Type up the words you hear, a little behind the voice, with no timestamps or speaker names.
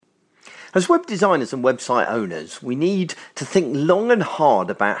As web designers and website owners, we need to think long and hard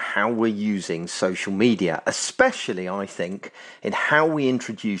about how we're using social media, especially, I think, in how we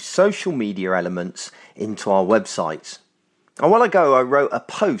introduce social media elements into our websites. A while ago, I wrote a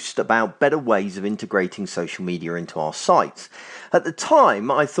post about better ways of integrating social media into our sites. At the time,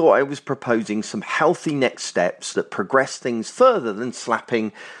 I thought I was proposing some healthy next steps that progress things further than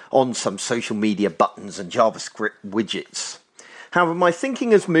slapping on some social media buttons and JavaScript widgets. However, my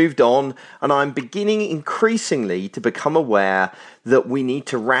thinking has moved on, and I'm beginning increasingly to become aware that we need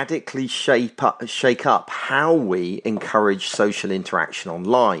to radically shake up how we encourage social interaction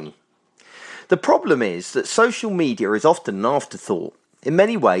online. The problem is that social media is often an afterthought. In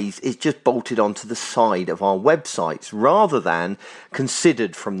many ways, it's just bolted onto the side of our websites rather than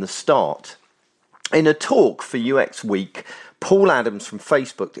considered from the start. In a talk for UX Week, Paul Adams from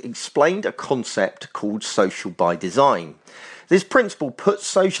Facebook explained a concept called social by design. This principle puts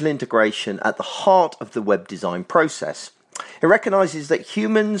social integration at the heart of the web design process. It recognises that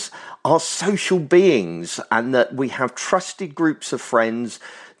humans are social beings and that we have trusted groups of friends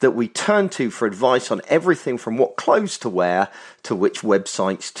that we turn to for advice on everything from what clothes to wear to which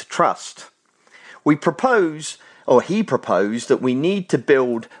websites to trust. He proposed that we need to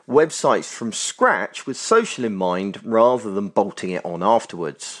build websites from scratch with social in mind rather than bolting it on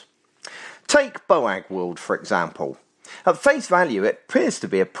afterwards. Take Boag World, for example. At face value, it appears to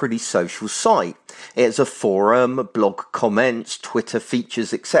be a pretty social site. It's a forum, blog comments, Twitter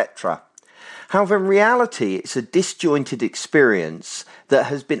features, etc. However, in reality, it's a disjointed experience that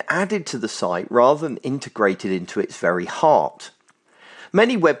has been added to the site rather than integrated into its very heart.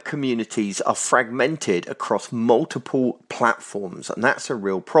 Many web communities are fragmented across multiple platforms, and that's a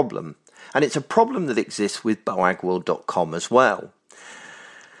real problem. And it's a problem that exists with boagworld.com as well.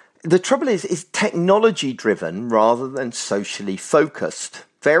 The trouble is it's technology driven rather than socially focused.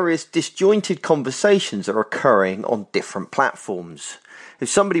 Various disjointed conversations are occurring on different platforms. If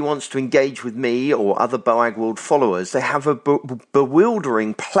somebody wants to engage with me or other Boag World followers, they have a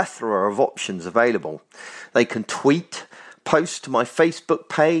bewildering plethora of options available. They can tweet, post to my Facebook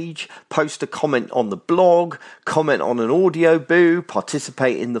page, post a comment on the blog, comment on an audio boo,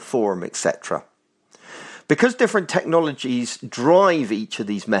 participate in the forum, etc. Because different technologies drive each of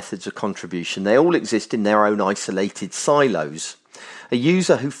these methods of contribution, they all exist in their own isolated silos. A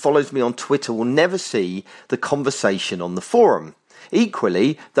user who follows me on Twitter will never see the conversation on the forum.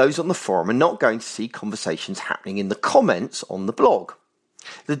 Equally, those on the forum are not going to see conversations happening in the comments on the blog.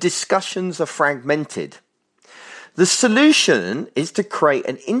 The discussions are fragmented. The solution is to create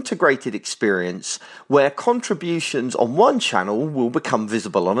an integrated experience where contributions on one channel will become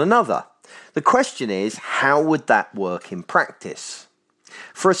visible on another. The question is, how would that work in practice?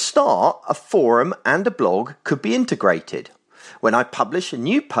 For a start, a forum and a blog could be integrated. When I publish a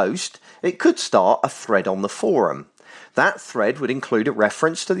new post, it could start a thread on the forum. That thread would include a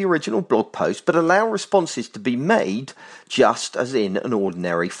reference to the original blog post, but allow responses to be made just as in an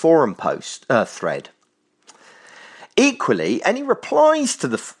ordinary forum post thread. Equally, any replies to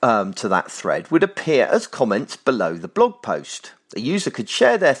that thread would appear as comments below the blog post. A user could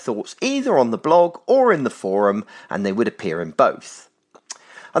share their thoughts either on the blog or in the forum, and they would appear in both.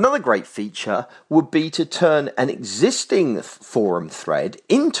 Another great feature would be to turn an existing forum thread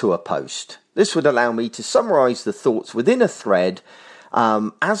into a post. This would allow me to summarize the thoughts within a thread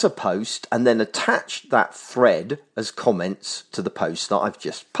as a post and then attach that thread as comments to the post that I've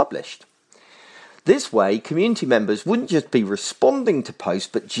just published. This way, community members wouldn't just be responding to posts,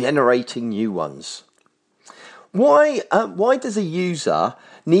 but generating new ones. Why does a user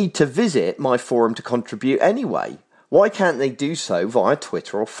need to visit my forum to contribute anyway? Why can't they do so via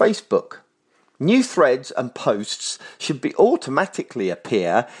Twitter or Facebook? New threads and posts should be automatically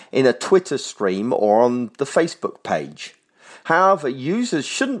appear in a Twitter stream or on the Facebook page. However, users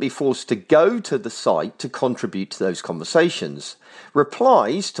shouldn't be forced to go to the site to contribute to those conversations.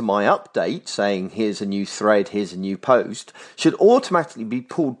 Replies to my update saying here's a new thread, here's a new post, should automatically be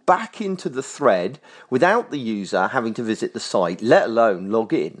pulled back into the thread without the user having to visit the site, let alone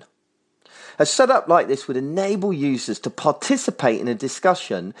log in. A setup like this would enable users to participate in a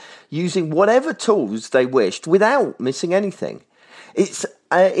discussion using whatever tools they wished without missing anything. It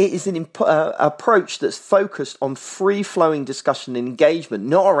is an approach that's focused on free-flowing discussion and engagement,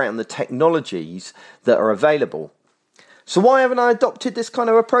 not around the technologies that are available. So why haven't I adopted this kind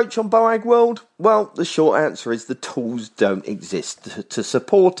of approach on Boag World? Well, the short answer is the tools don't exist to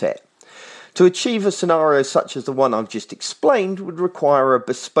support it. To achieve a scenario such as the one I've just explained would require a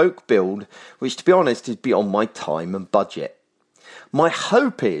bespoke build, which, to be honest, is beyond my time and budget. My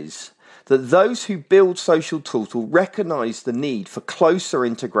hope is that those who build social tools will recognise the need for closer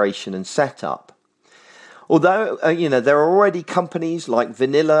integration and setup. Although, there are already companies like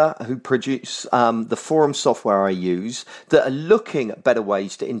Vanilla who produce the forum software I use that are looking at better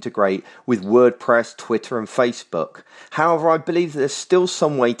ways to integrate with WordPress, Twitter and Facebook. However, I believe there's still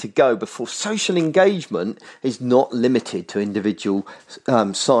some way to go before social engagement is not limited to individual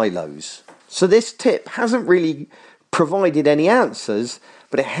silos. So this tip hasn't really provided any answers,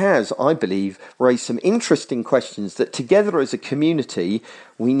 but it has, I believe, raised some interesting questions that together as a community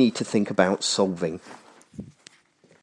we need to think about solving.